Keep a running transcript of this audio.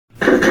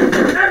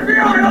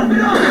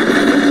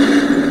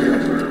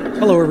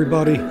Hello,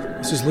 everybody.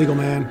 This is Legal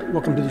Man.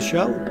 Welcome to the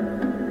show.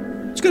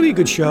 It's going to be a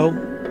good show.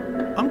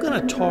 I'm going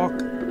to talk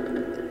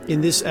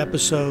in this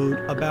episode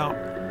about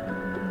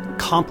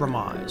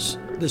compromise,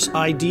 this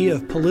idea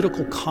of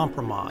political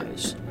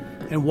compromise,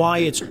 and why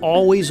it's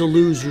always a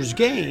loser's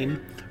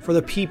game for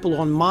the people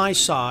on my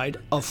side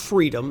of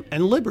freedom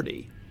and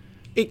liberty.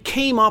 It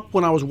came up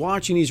when I was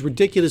watching these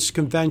ridiculous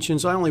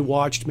conventions. I only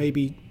watched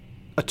maybe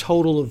a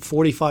total of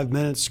 45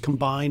 minutes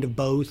combined of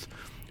both,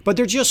 but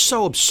they're just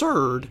so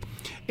absurd.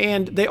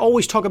 And they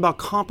always talk about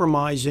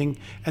compromising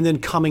and then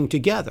coming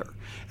together.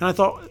 And I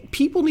thought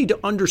people need to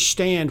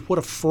understand what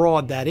a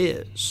fraud that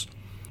is.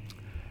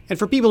 And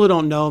for people who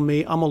don't know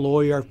me, I'm a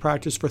lawyer. I've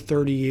practiced for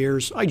 30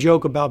 years. I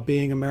joke about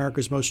being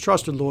America's most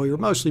trusted lawyer,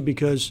 mostly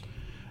because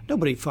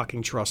nobody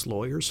fucking trusts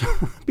lawyers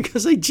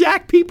because they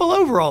jack people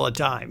over all the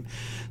time.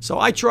 So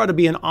I try to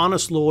be an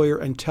honest lawyer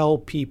and tell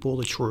people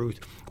the truth,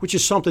 which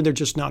is something they're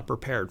just not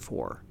prepared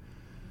for.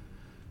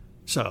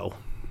 So,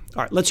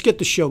 all right, let's get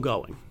the show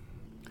going.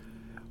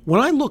 When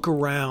I look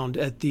around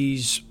at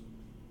the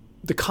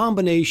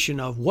combination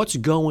of what's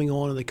going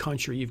on in the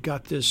country, you've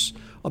got this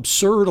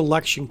absurd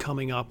election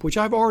coming up, which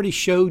I've already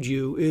showed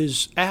you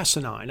is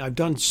asinine. I've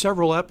done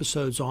several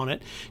episodes on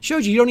it.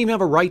 Shows you don't even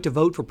have a right to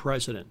vote for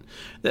president.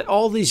 That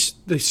all the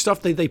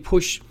stuff that they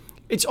push,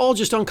 it's all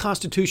just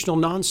unconstitutional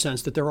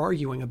nonsense that they're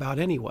arguing about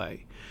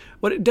anyway.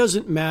 But it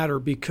doesn't matter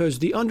because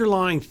the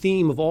underlying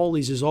theme of all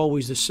these is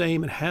always the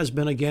same and has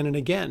been again and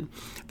again.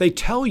 They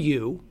tell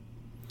you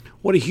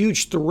what a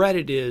huge threat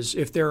it is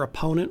if their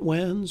opponent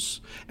wins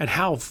and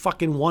how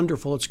fucking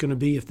wonderful it's going to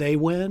be if they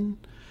win.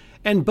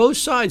 And both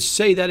sides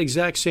say that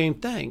exact same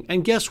thing.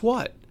 And guess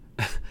what?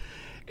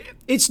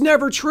 It's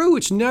never true.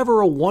 It's never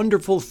a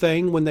wonderful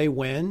thing when they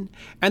win.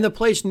 And the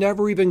place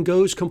never even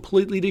goes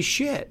completely to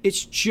shit.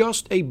 It's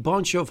just a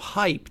bunch of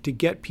hype to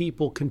get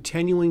people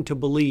continuing to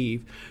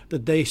believe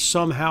that they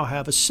somehow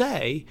have a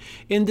say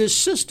in this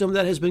system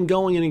that has been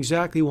going in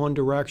exactly one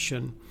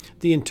direction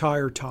the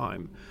entire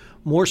time.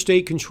 More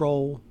state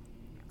control,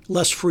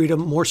 less freedom,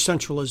 more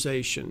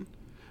centralization,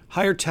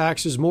 higher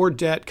taxes, more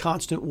debt,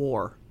 constant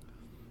war.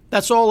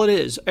 That's all it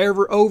is,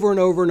 over and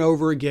over and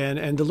over again.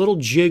 And the little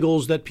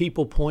jiggles that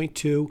people point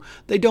to,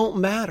 they don't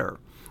matter.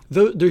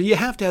 You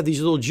have to have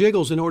these little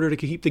jiggles in order to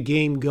keep the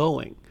game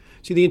going.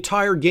 See, the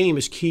entire game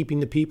is keeping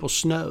the people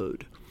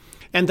snowed.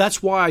 And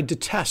that's why I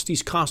detest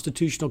these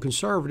constitutional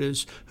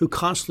conservatives who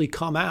constantly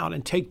come out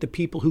and take the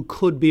people who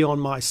could be on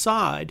my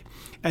side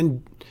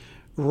and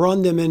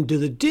run them into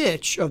the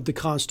ditch of the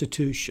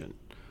Constitution.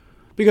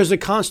 Because the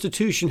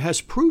Constitution has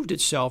proved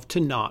itself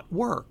to not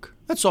work.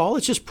 That's all.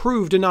 It's just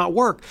proved to not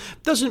work.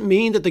 Doesn't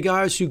mean that the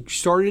guys who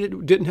started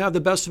it didn't have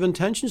the best of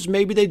intentions.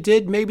 Maybe they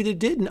did, maybe they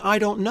didn't. I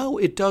don't know.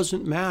 It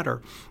doesn't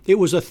matter. It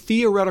was a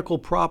theoretical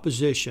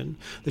proposition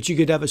that you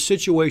could have a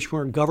situation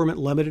where government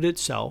limited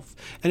itself,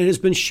 and it has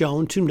been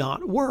shown to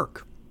not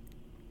work.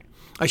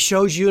 I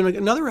showed you in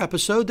another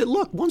episode that,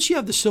 look, once you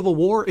have the Civil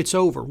War, it's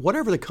over.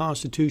 Whatever the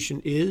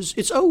Constitution is,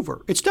 it's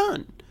over. It's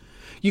done.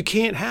 You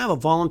can't have a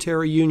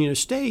voluntary union of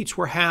states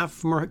where half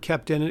of them are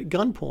kept in at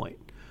gunpoint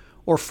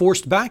or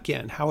forced back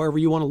in, however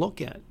you want to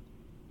look at it.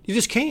 You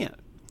just can't.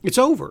 It's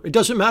over. It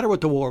doesn't matter what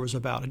the war was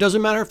about. It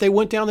doesn't matter if they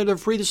went down there to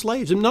free the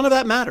slaves. And none of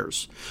that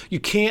matters. You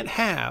can't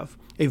have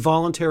a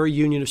voluntary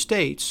union of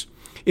states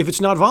if it's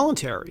not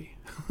voluntary.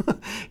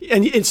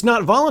 And it's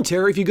not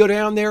voluntary if you go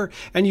down there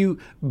and you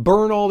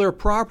burn all their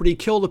property,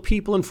 kill the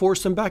people, and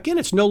force them back in.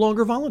 It's no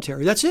longer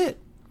voluntary. That's it.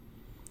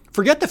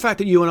 Forget the fact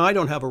that you and I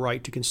don't have a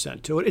right to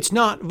consent to it. It's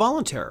not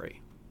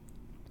voluntary.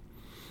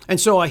 And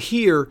so I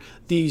hear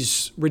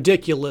these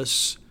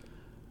ridiculous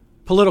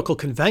political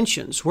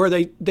conventions where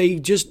they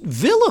just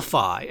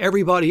vilify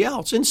everybody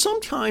else. And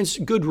sometimes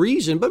good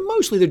reason, but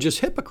mostly they're just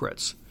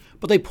hypocrites.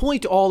 But they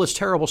point to all this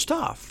terrible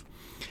stuff.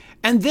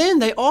 And then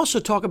they also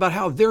talk about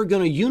how they're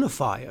going to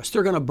unify us.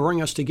 They're going to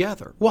bring us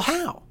together. Well,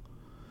 how?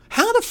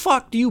 How the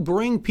fuck do you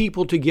bring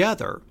people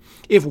together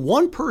if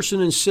one person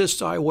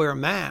insists I wear a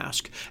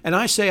mask and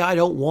I say I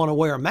don't want to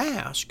wear a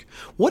mask?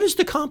 What is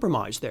the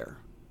compromise there?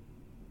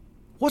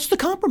 What's the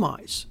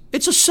compromise?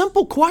 It's a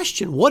simple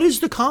question. What is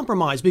the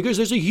compromise? Because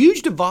there's a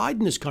huge divide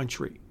in this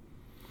country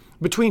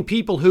between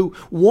people who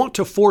want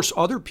to force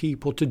other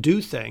people to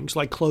do things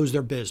like close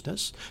their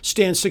business,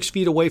 stand 6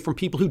 feet away from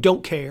people who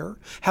don't care,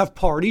 have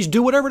parties,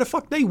 do whatever the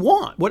fuck they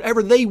want,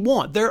 whatever they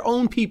want, their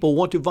own people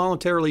want to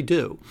voluntarily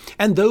do,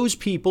 and those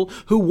people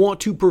who want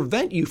to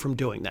prevent you from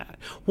doing that.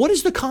 What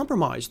is the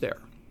compromise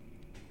there?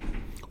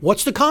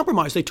 What's the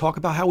compromise? They talk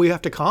about how we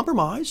have to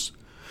compromise.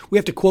 We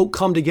have to, quote,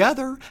 come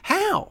together.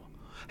 How?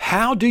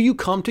 How do you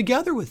come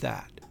together with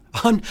that?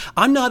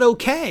 I'm not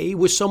okay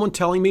with someone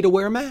telling me to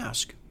wear a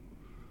mask.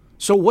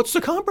 So what's the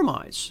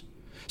compromise?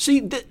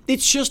 See,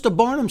 it's just a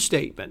Barnum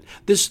statement.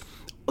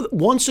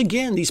 Once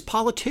again, these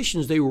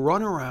politicians, they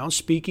run around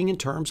speaking in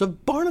terms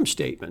of Barnum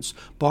statements.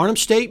 Barnum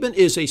statement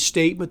is a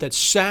statement that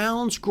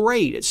sounds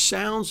great. It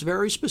sounds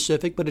very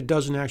specific, but it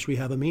doesn't actually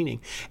have a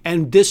meaning.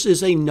 And this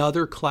is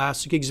another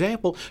classic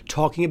example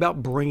talking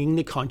about bringing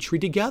the country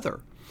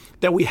together.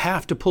 that we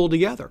have to pull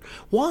together.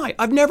 Why?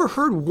 I've never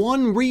heard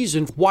one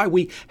reason why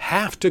we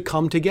have to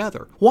come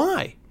together.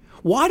 Why?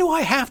 Why do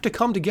I have to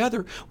come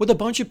together with a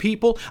bunch of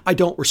people I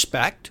don't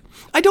respect?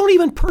 I don't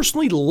even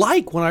personally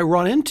like when I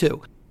run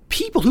into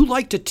people who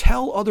like to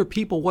tell other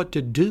people what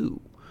to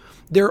do.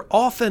 They're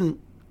often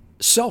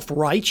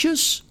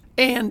self-righteous,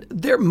 and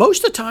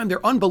most of the time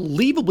they're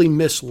unbelievably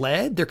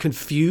misled. They're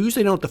confused.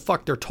 They don't know what the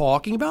fuck they're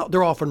talking about.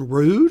 They're often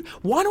rude.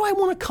 Why do I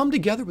want to come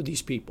together with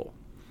these people?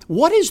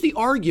 What is the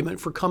argument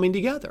for coming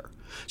together?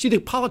 See, the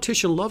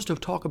politician loves to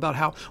talk about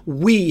how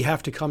we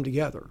have to come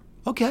together.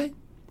 Okay.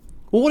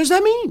 Well, what does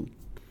that mean?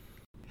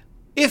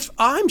 If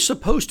I'm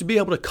supposed to be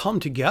able to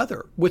come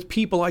together with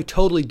people I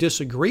totally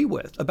disagree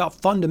with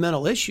about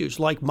fundamental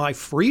issues like my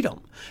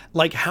freedom,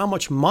 like how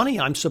much money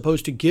I'm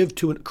supposed to give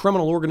to a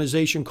criminal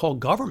organization called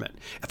government,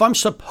 if I'm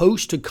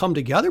supposed to come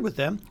together with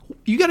them,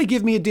 you got to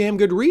give me a damn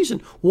good reason.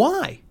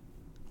 Why?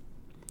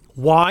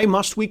 Why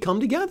must we come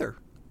together?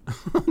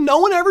 No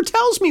one ever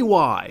tells me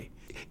why.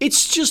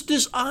 It's just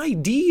this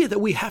idea that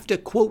we have to,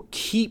 quote,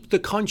 keep the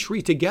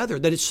country together,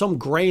 that it's some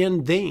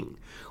grand thing.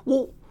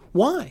 Well,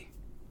 why?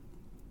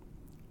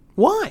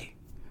 Why?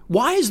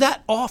 Why is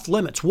that off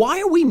limits? Why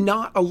are we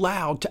not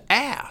allowed to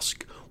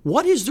ask,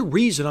 what is the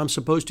reason I'm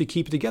supposed to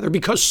keep it together?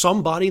 Because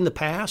somebody in the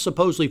past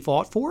supposedly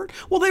fought for it?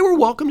 Well, they were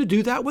welcome to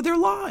do that with their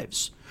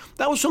lives.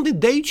 That was something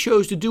they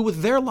chose to do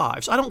with their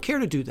lives. I don't care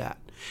to do that.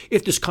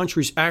 If this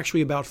country's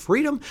actually about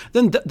freedom,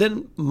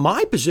 then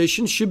my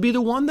position should be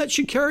the one that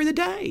should carry the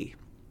day.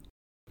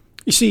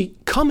 You see,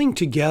 coming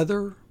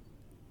together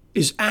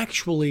is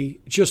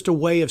actually just a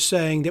way of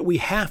saying that we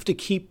have to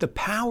keep the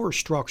power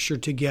structure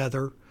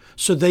together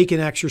so they can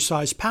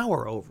exercise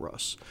power over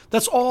us.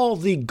 That's all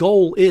the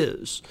goal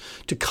is,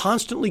 to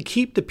constantly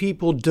keep the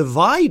people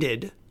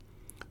divided,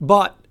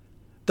 but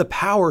the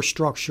power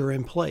structure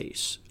in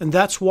place. And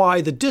that's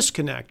why the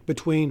disconnect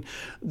between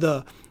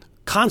the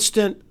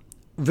constant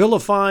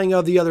vilifying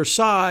of the other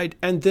side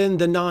and then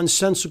the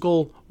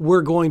nonsensical,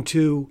 we're going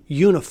to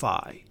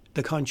unify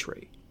the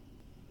country.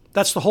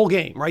 That's the whole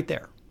game right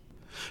there.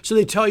 So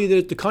they tell you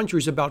that the country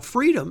is about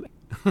freedom.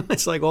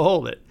 It's like, well,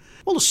 hold it.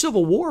 Well, the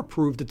Civil War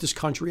proved that this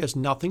country has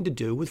nothing to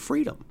do with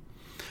freedom.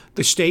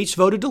 The states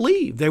voted to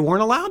leave. They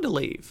weren't allowed to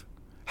leave.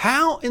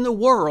 How in the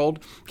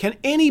world can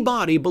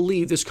anybody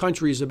believe this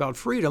country is about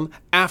freedom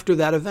after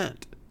that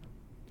event?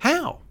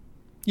 How?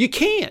 You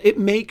can't. It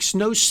makes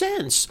no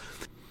sense.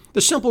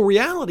 The simple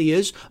reality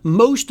is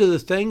most of the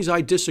things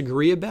I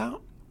disagree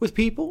about with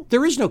people,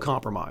 there is no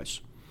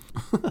compromise.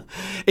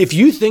 If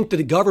you think that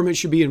the government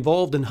should be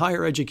involved in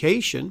higher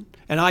education,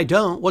 and I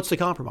don't, what's the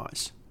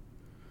compromise?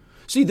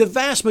 See, the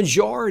vast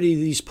majority of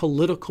these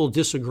political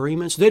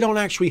disagreements, they don't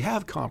actually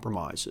have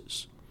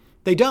compromises.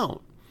 They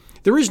don't.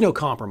 There is no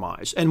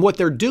compromise. And what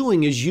they're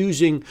doing is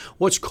using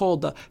what's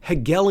called the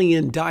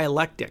Hegelian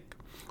dialectic,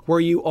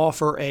 where you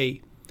offer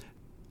a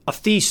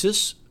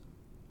thesis,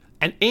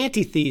 an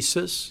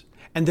antithesis,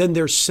 and then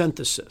there's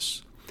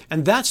synthesis.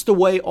 And that's the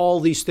way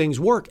all these things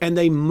work. And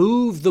they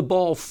move the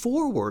ball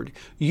forward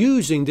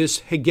using this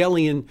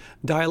Hegelian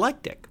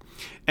dialectic.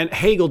 And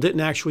Hegel didn't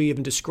actually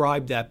even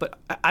describe that, but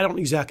I don't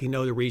exactly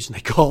know the reason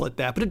they call it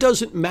that, but it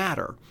doesn't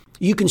matter.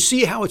 You can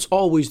see how it's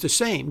always the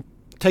same.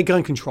 Take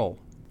gun control.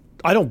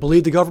 I don't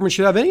believe the government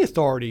should have any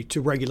authority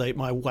to regulate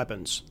my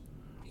weapons.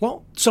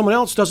 Well, someone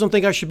else doesn't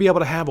think I should be able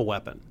to have a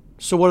weapon.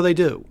 So what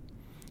do?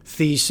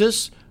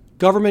 Thesis,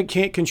 government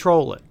can't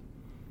control it.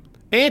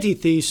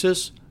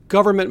 Antithesis,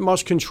 government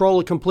must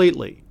control it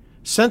completely.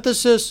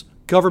 Synthesis,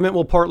 government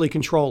will partly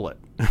control it.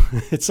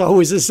 It's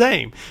always the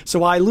same.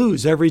 So I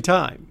lose every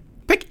time.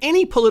 Pick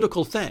any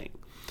political thing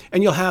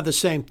and you'll have the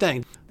same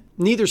thing.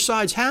 Neither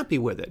side's happy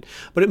with it,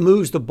 but it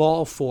moves the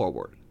ball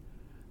forward.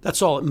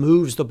 That's all. It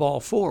moves the ball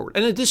forward.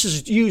 And this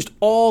is used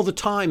all the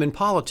time in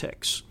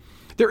politics.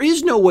 There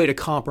is no way to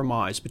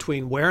compromise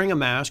between wearing a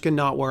mask and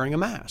not wearing a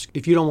mask.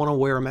 If you don't want to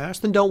wear a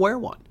mask, then don't wear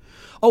one.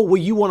 Oh,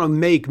 well, you want to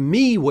make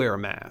me wear a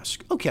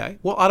mask. Okay,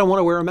 well, I don't want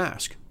to wear a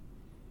mask.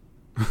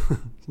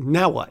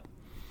 Now what?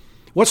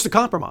 What's the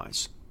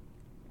compromise?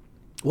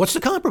 What's the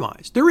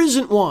compromise? There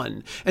isn't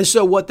one. And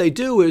so what they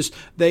do is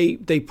they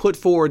put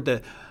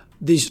forward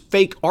these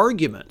fake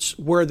arguments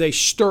where they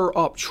stir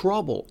up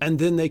trouble, and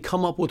then they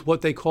come up with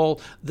what they call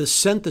the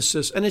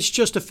synthesis, and it's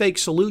just a fake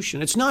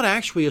solution. It's not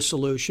actually a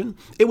solution.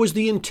 It was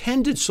the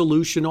intended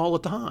solution all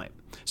the time.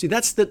 See,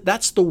 that's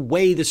the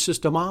way the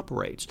system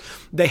operates.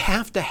 They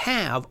have to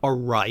have a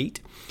right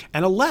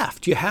and a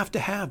left. You have to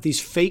have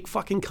these fake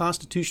fucking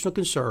constitutional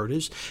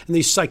conservatives and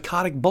these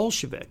psychotic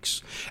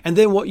Bolsheviks. And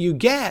then what you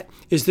get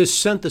is this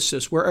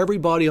synthesis where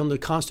everybody on the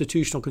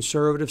constitutional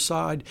conservative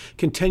side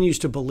continues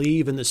to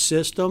believe in the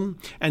system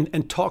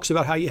and talks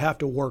about how you have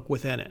to work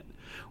within it.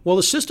 Well,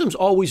 the system's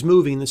always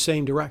moving in the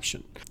same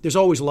direction. There's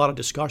always a lot of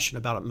discussion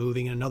about it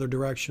moving in another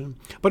direction,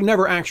 but it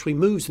never actually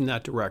moves in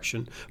that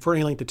direction for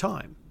any length of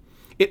time.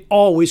 It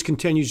always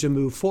continues to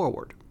move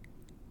forward.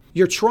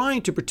 You're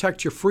trying to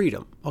protect your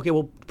freedom. Okay,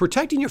 well,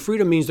 protecting your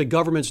freedom means the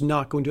government's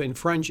not going to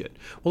infringe it.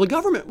 Well, the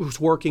government was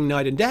working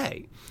night and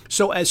day.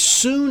 So as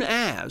soon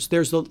as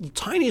there's the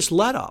tiniest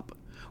let up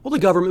Well, the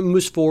government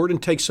moves forward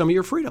and takes some of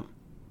your freedom.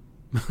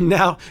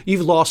 Now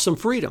you've lost some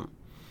freedom.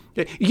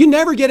 You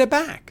never get it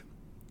back.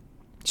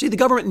 See, the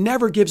government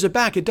never gives it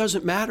back. It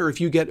doesn't matter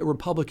if you get a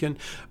Republican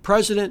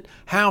president,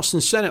 House,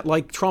 and Senate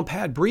like Trump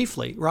had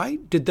briefly,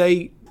 right? Did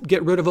they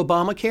get rid of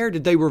Obamacare?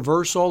 Did they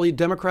reverse all the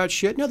Democrat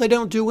shit? No, they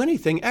don't do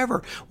anything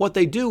ever. What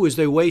they do is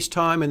they waste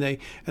time and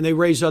they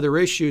raise other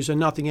issues and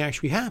nothing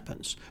actually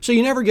happens. So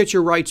you never get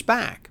your rights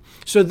back.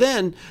 So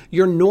then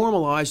you're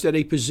normalized at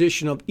a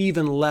position of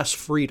even less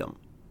freedom.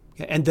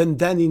 And then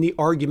the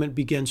argument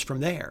begins from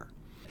there.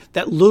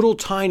 That little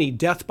tiny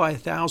death by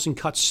 1,000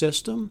 cuts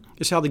system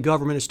is how the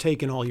government has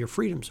taken all your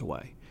freedoms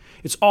away.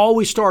 It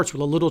always starts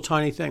with a little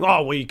tiny thing.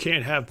 Oh, well, you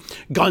can't have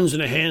guns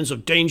in the hands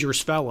of dangerous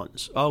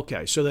felons.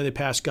 Okay, so then they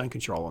pass gun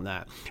control on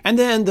that. And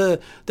then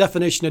the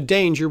definition of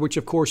danger, which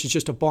of course is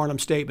just a Barnum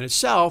statement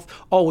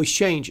itself, always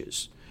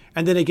changes.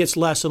 And then it gets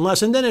less and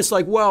less. And then it's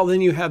like, well,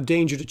 then you have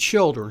danger to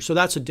children. So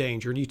that's a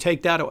danger. And you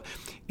take that away.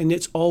 And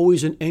it's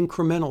always an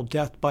incremental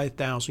death by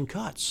 1,000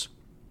 cuts.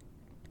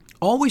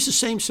 Always the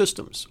same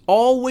systems,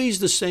 always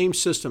the same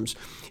systems.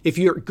 If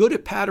you're good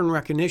at pattern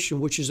recognition,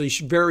 which is a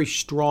very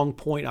strong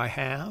point I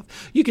have,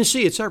 you can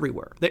see it's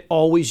everywhere. They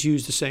always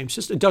use the same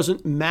system. It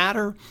doesn't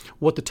matter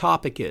what the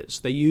topic is.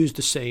 They use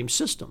the same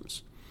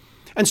systems.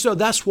 And so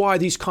that's why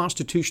these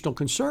constitutional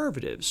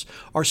conservatives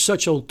are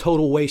such a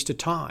total waste of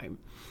time,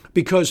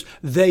 because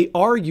they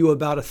argue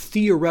about a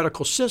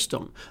theoretical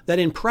system that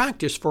in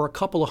practice for a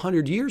couple of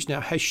hundred years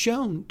now has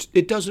shown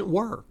it doesn't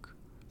work.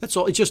 That's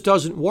all. It just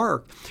doesn't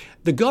work.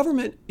 The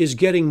government is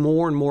getting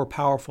more and more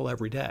powerful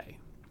every day.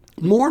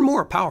 More and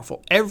more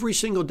powerful. Every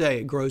single day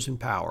it grows in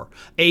power.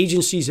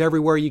 Agencies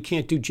everywhere. You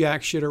can't do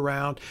jack shit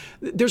around.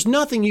 There's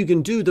nothing you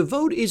can do. The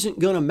vote isn't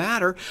going to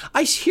matter.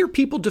 I hear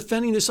people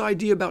defending this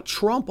idea about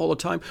Trump all the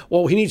time.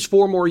 Well, he needs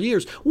 4 more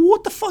years.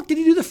 What the fuck did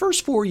he do the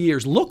first 4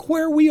 years? Look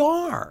where we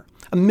are.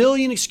 A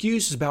million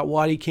excuses about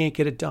why he can't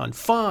get it done.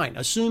 Fine.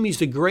 Assume he's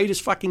the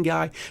greatest fucking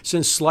guy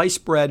since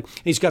sliced bread.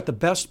 And he's got the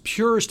best,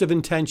 purest of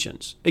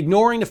intentions.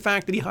 Ignoring the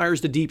fact that he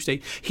hires the deep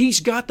state. He's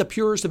got the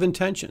purest of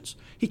intentions.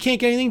 He can't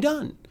get anything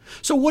done.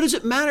 So what does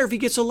it matter if he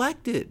gets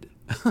elected?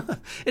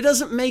 It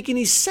doesn't make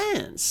any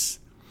sense.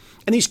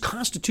 And these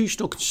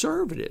constitutional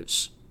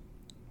conservatives,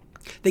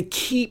 they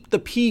keep the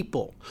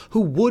people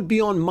who would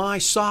be on my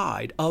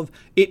side of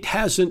it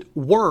hasn't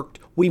worked,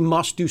 we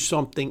must do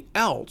something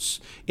else.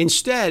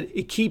 Instead,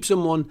 it keeps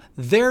them on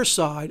their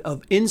side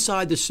of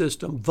inside the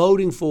system,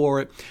 voting for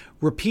it,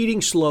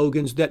 repeating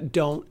slogans that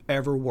don't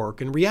ever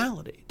work in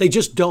reality. They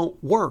just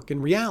don't work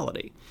in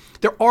reality.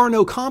 There are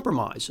no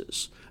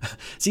compromises.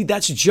 See,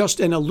 that's just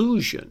an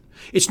illusion.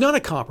 It's not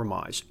a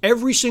compromise.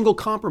 Every single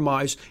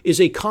compromise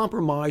is a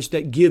compromise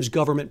that gives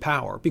government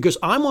power, because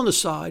I'm on the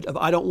side of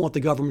I don't want the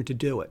government to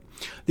do it.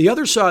 The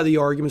other side of the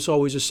argument is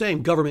always the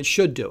same. Government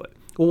should do it.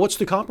 Well, what's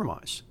the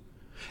compromise?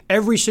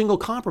 Every single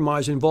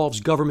compromise involves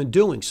government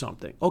doing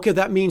something. Okay,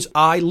 that means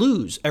I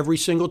lose every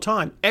single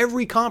time.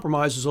 Every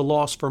compromise is a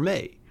loss for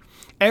me.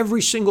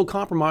 Every single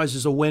compromise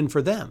is a win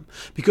for them,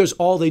 because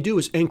all they do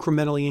is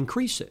incrementally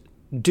increase it.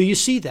 Do you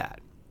see that?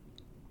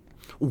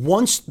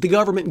 Once the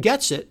government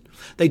gets it,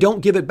 they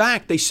don't give it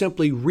back. They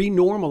simply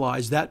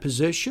renormalize that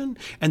position,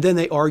 and then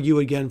they argue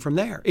again from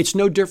there. It's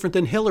no different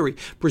than Hillary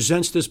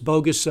presents this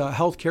bogus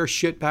healthcare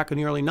shit back in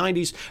the early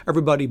 90s.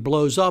 Everybody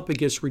blows up, it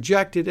gets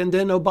rejected, and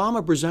then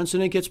Obama presents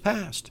and it gets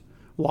passed.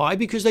 Why?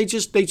 Because they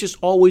just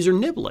always are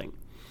nibbling.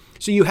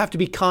 So you have to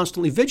be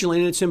constantly vigilant,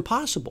 and it's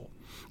impossible.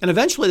 And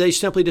eventually they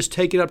simply just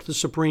take it up to the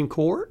Supreme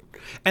Court,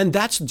 and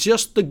that's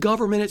just the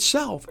government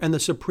itself, and the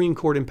Supreme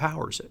Court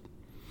empowers it.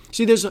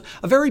 See, there's a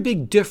very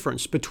big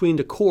difference between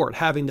the court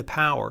having the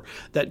power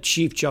that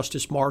Chief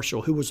Justice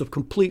Marshall, who was a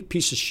complete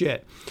piece of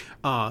shit,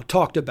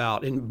 talked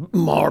about in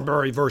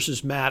Marbury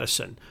versus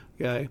Madison,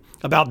 okay,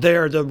 about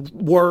the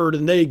word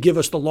and they give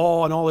us the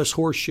law and all this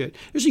horse shit.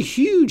 There's a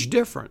huge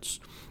difference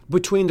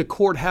between the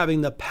court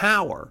having the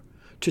power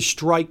to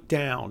strike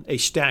down a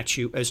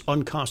statute as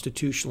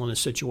unconstitutional in a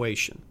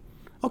situation.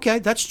 Okay,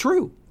 that's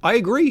true. I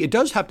agree. It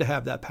does have to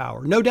have that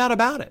power. No doubt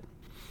about it.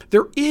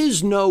 There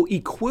is no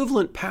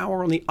equivalent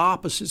power on the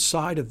opposite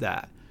side of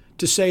that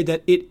to say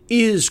that it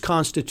is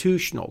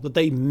constitutional, that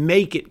they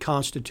make it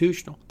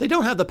constitutional. They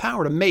don't have the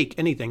power to make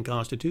anything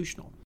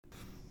constitutional.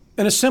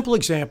 And a simple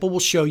example will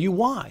show you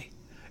why.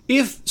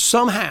 If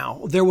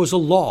somehow there was a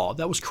law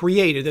that was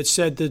created that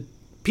said that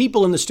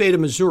people in the state of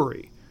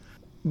Missouri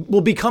will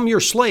become your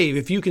slave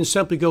if you can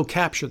simply go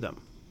capture them,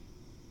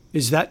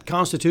 is that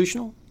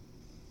constitutional?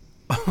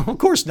 Of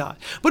course not.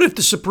 But if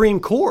the Supreme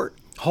Court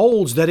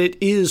holds that it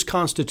is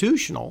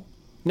constitutional,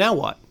 now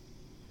what?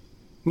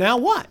 Now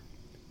what?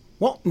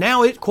 Well,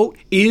 now it, quote,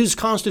 is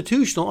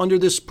constitutional under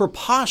this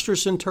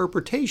preposterous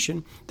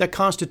interpretation that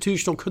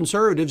constitutional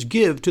conservatives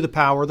give to the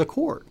power of the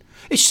court.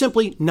 It's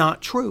simply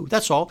not true.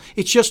 That's all.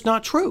 It's just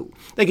not true.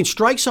 They can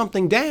strike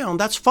something down.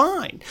 That's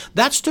fine.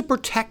 That's to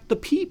protect the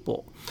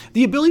people.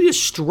 The ability to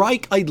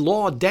strike a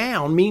law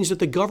down means that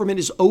the government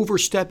is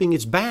overstepping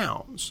its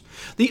bounds.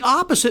 The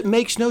opposite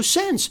makes no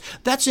sense.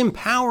 That's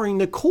empowering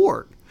the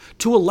court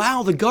to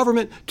allow the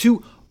government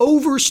to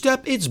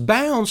overstep its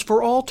bounds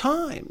for all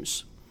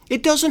times.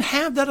 It doesn't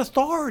have that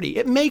authority.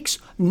 It makes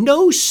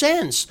no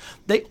sense.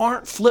 They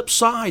aren't flip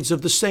sides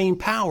of the same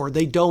power.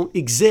 They don't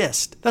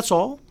exist. That's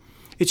all.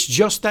 It's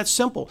just that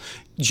simple.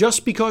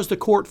 Just because the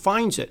court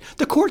finds it.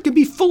 The court can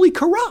be fully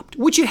corrupt,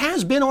 which it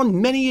has been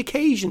on many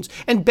occasions,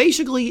 and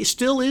basically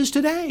still is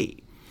today.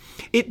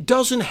 It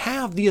doesn't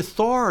have the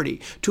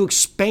authority to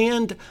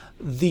expand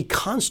the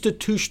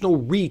constitutional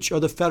reach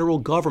of the federal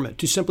government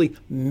to simply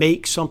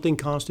make something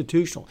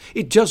constitutional.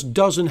 It just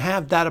doesn't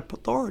have that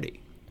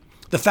authority.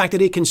 The fact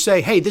that it can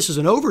say, hey, this is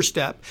an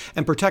overstep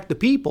and protect the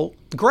people,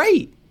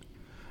 great.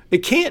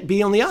 It can't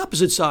be on the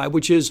opposite side,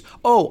 which is,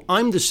 oh,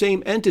 I'm the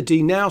same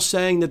entity now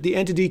saying that the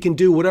entity can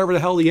do whatever the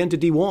hell the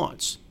entity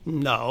wants.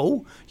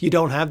 No, you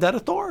don't have that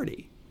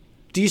authority.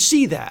 Do you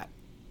see that?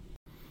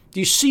 Do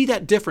you see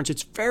that difference?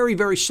 It's very,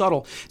 very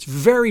subtle. It's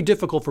very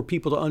difficult for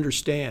people to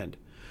understand.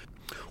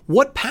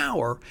 What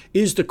power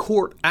is the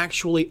court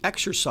actually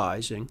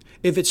exercising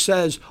if it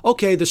says,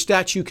 okay, the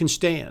statute can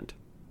stand?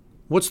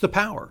 What's the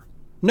power?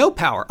 No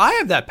power. I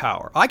have that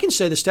power. I can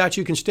say the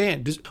statute can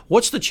stand.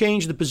 What's the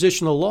change in the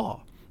position of the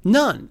law?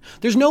 None.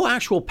 There's no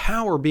actual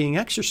power being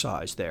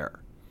exercised there.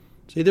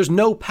 See, there's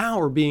no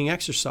power being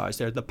exercised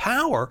there. The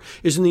power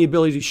is in the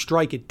ability to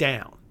strike it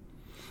down.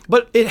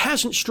 But it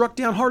hasn't struck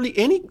down hardly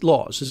any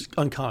laws as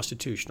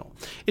unconstitutional.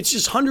 It's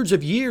just hundreds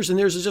of years, and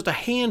there's just a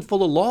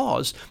handful of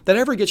laws that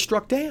ever get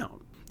struck down.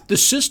 The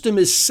system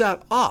is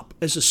set up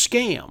as a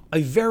scam,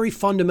 a very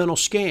fundamental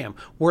scam,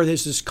 where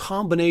there's this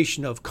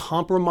combination of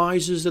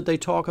compromises that they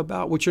talk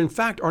about, which in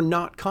fact are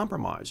not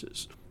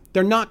compromises.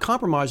 They're not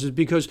compromises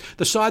because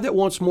the side that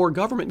wants more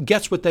government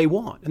gets what they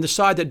want, and the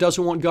side that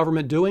doesn't want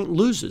government doing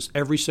loses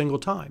every single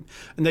time,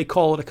 and they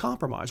call it a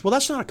compromise. Well,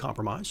 that's not a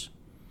compromise.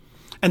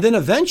 And then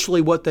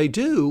eventually what they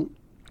do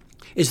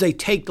is they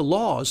take the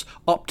laws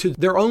up to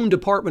their own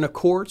Department of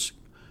Courts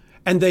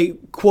and they,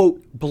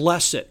 quote,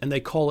 bless it, and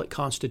they call it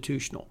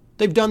constitutional.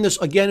 They've done this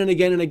again and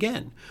again and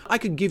again. I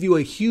could give you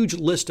a huge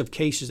list of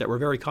cases that were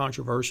very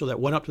controversial that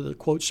went up to the,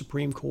 quote,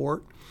 Supreme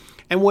Court.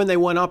 And when they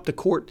went up, the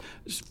court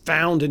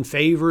found in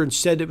favor and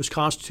said it was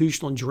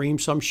constitutional and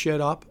dreamed some shit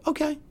up.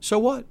 Okay, so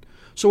what?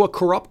 So a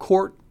corrupt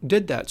court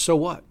did that. So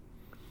what?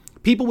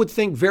 People would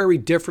think very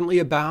differently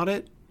about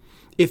it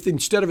if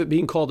instead of it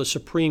being called the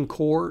Supreme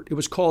Court, it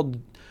was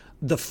called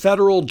the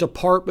Federal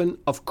Department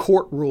of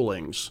Court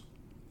Rulings.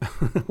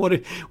 What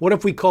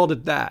if we called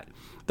it that?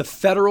 The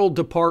Federal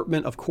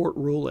Department of Court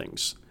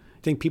Rulings.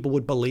 Think people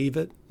would believe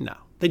it? No.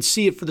 They'd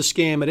see it for the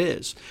scam it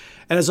is.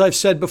 And as I've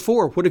said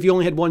before, what if you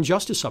only had one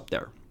justice up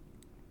there?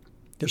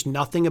 There's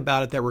nothing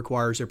about it that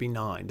requires there be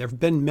 9. There have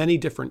been many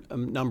different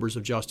numbers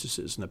of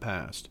justices in the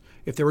past.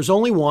 If there was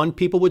only one,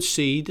 people would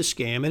see the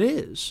scam it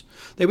is.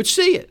 They would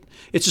see it.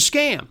 It's a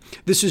scam.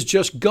 This is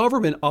just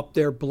government up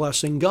there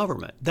blessing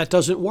government. That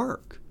doesn't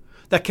work.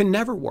 That can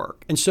never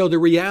work. And so the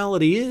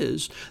reality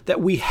is that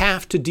we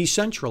have to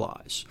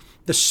decentralize.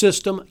 The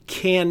system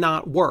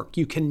cannot work.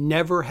 You can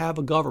never have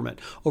a government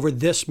over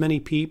this many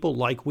people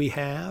like we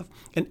have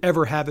and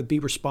ever have it be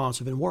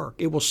responsive and work.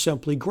 It will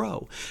simply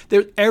grow.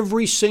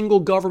 Every single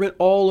government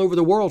all over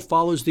the world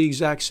follows the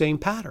exact same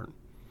pattern.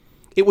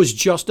 It was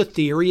just a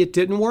theory. It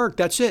didn't work.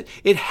 That's it.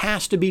 It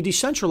has to be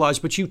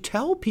decentralized. But you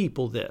tell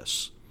people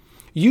this.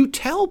 You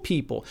tell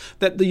people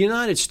that the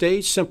United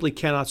States simply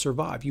cannot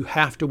survive. You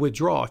have to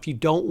withdraw. If you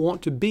don't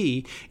want to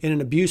be in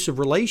an abusive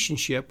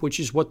relationship, which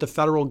is what the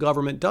federal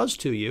government does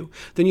to you,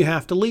 then you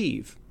have to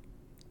leave.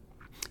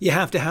 You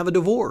have to have a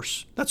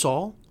divorce. That's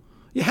all.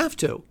 You have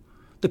to.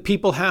 The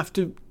people have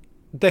to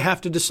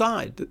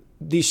decide.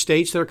 These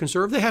states that are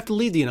conservative, they have to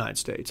leave the United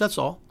States. That's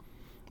all.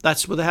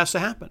 That's what has to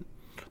happen.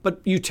 But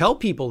you tell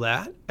people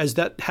that, as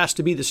that has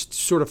to be the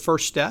sort of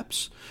first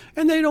steps,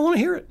 and they don't want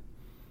to hear it.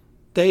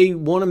 They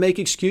want to make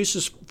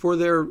excuses for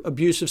their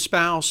abusive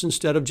spouse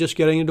instead of just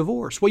getting a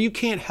divorce. Well, you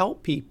can't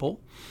help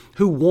people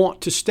who want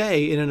to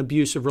stay in an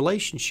abusive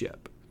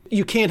relationship.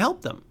 You can't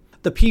help them.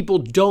 The people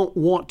don't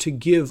want to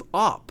give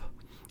up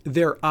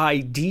their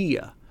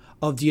idea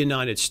of the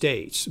United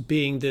States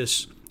being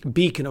this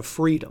beacon of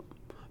freedom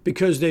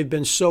because they've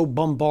been so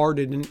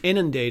bombarded and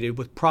inundated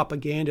with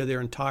propaganda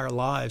their entire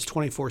lives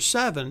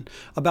 24/7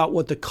 about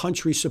what the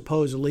country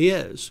supposedly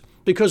is.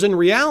 Because in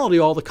reality,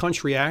 all the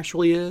country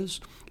actually is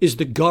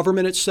the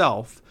government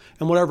itself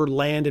and whatever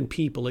land and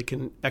people it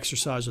can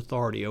exercise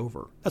authority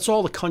over. That's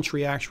all the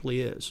country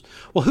actually is.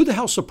 Well, who the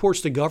hell supports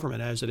the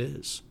government as it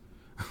is?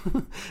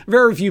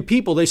 Very few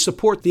people. They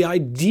support the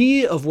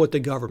idea of what the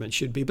government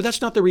should be, but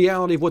that's not the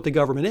reality of what the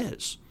government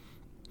is.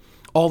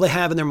 All they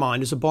have in their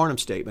mind is a Barnum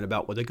statement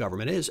about what the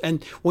government is.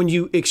 And when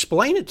you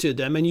explain it to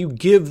them and you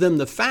give them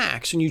the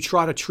facts and you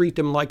try to treat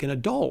them like an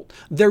adult,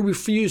 they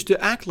refuse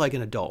to act like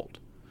an adult.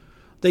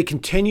 They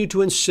continue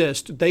to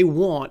insist they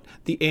want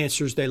the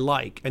answers they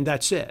like, and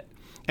that's it.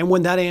 And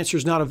when that answer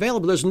is not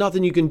available, there's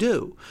nothing you can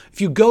do. If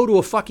you go to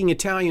a fucking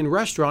Italian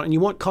restaurant and you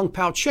want Kung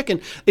Pao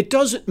chicken, it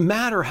doesn't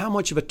matter how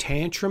much of a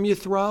tantrum you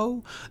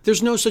throw.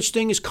 There's no such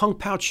thing as Kung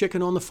Pao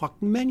chicken on the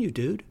fucking menu,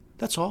 dude.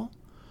 That's all.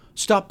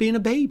 Stop being a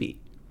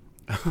baby.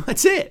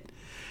 That's it.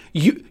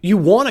 You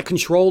want to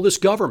control this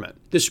government,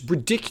 this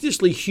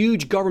ridiculously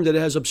huge government that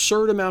has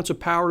absurd amounts of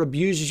power and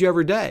abuses you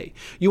every day.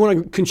 You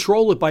want to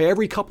control it by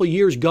every couple of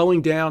years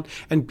going down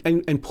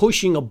and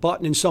pushing a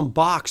button in some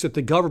box that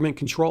the government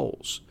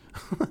controls.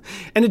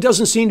 And it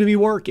doesn't seem to be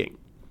working.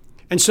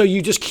 And so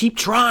you just keep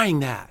trying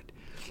that.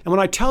 And when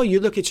I tell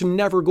you, look, it's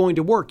never going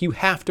to work, you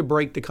have to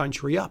break the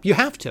country up. You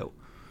have to.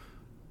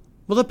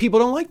 Well, the people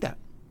don't like that.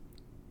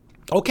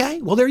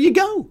 Okay, well, there you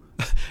go.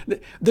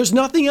 There's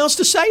nothing else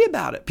to say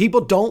about it.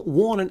 People don't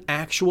want an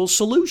actual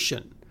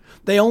solution.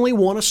 They only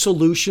want a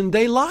solution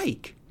they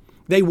like.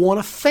 They want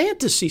a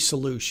fantasy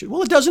solution.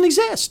 Well, it doesn't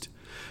exist.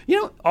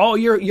 Oh,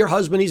 your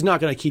husband, he's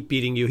not going to keep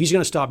beating you. He's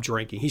going to stop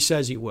drinking. He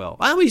says he will.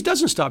 Oh, he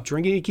doesn't stop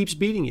drinking. He keeps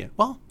beating you.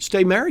 Well,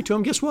 stay married to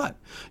him. Guess what?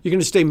 You're going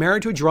to stay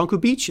married to a drunk who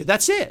beats you.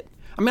 That's it.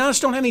 I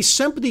just don't have any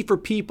sympathy for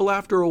people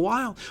after a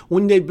while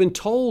when they've been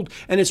told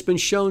and it's been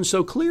shown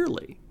so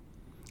clearly.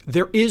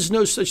 There is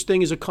no such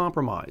thing as a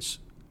compromise.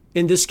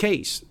 In this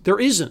case, there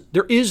isn't.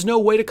 There is no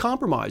way to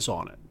compromise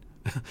on it.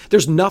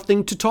 There's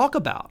nothing to talk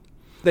about.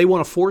 They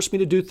want to force me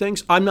to do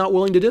things I'm not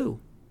willing to do.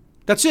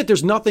 That's it.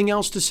 There's nothing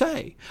else to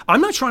say.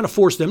 I'm not trying to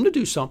force them to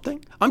do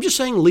something. I'm just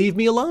saying, leave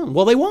me alone.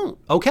 Well, they won't.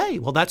 Okay,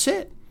 well, that's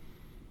it.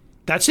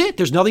 That's it.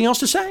 There's nothing else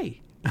to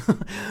say.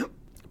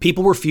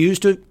 People refuse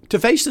to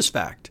face this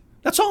fact.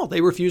 That's all.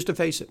 They refuse to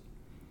face it.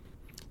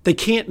 They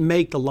can't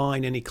make the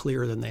line any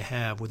clearer than they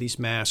have with these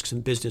masks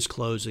and business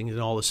closing and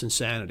all this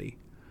insanity.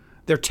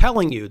 They're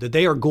telling you that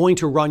they are going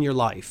to run your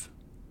life.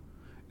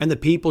 And the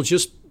people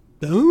just,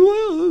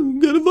 I'm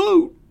going to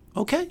vote.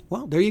 Okay,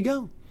 well, there you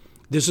go.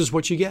 This is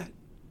what you get.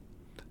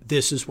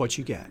 This is what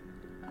you get.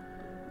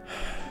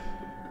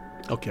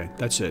 Okay,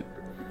 that's it.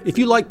 If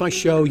you like my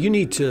show, you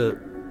need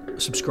to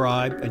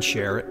subscribe and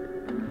share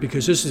it,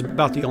 because this is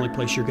about the only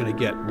place you're going to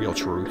get real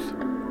truth.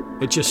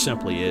 It just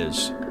simply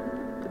is.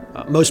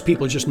 Most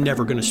people are just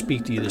never going to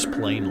speak to you this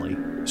plainly,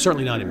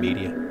 certainly not in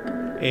media.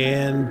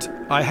 And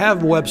I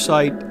have a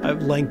website.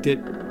 I've linked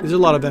it. There's a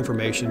lot of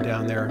information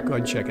down there. Go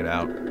ahead and check it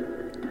out.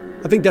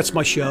 I think that's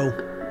my show.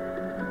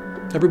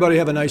 Everybody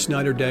have a nice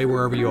night or day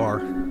wherever you are.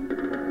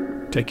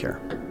 Take care.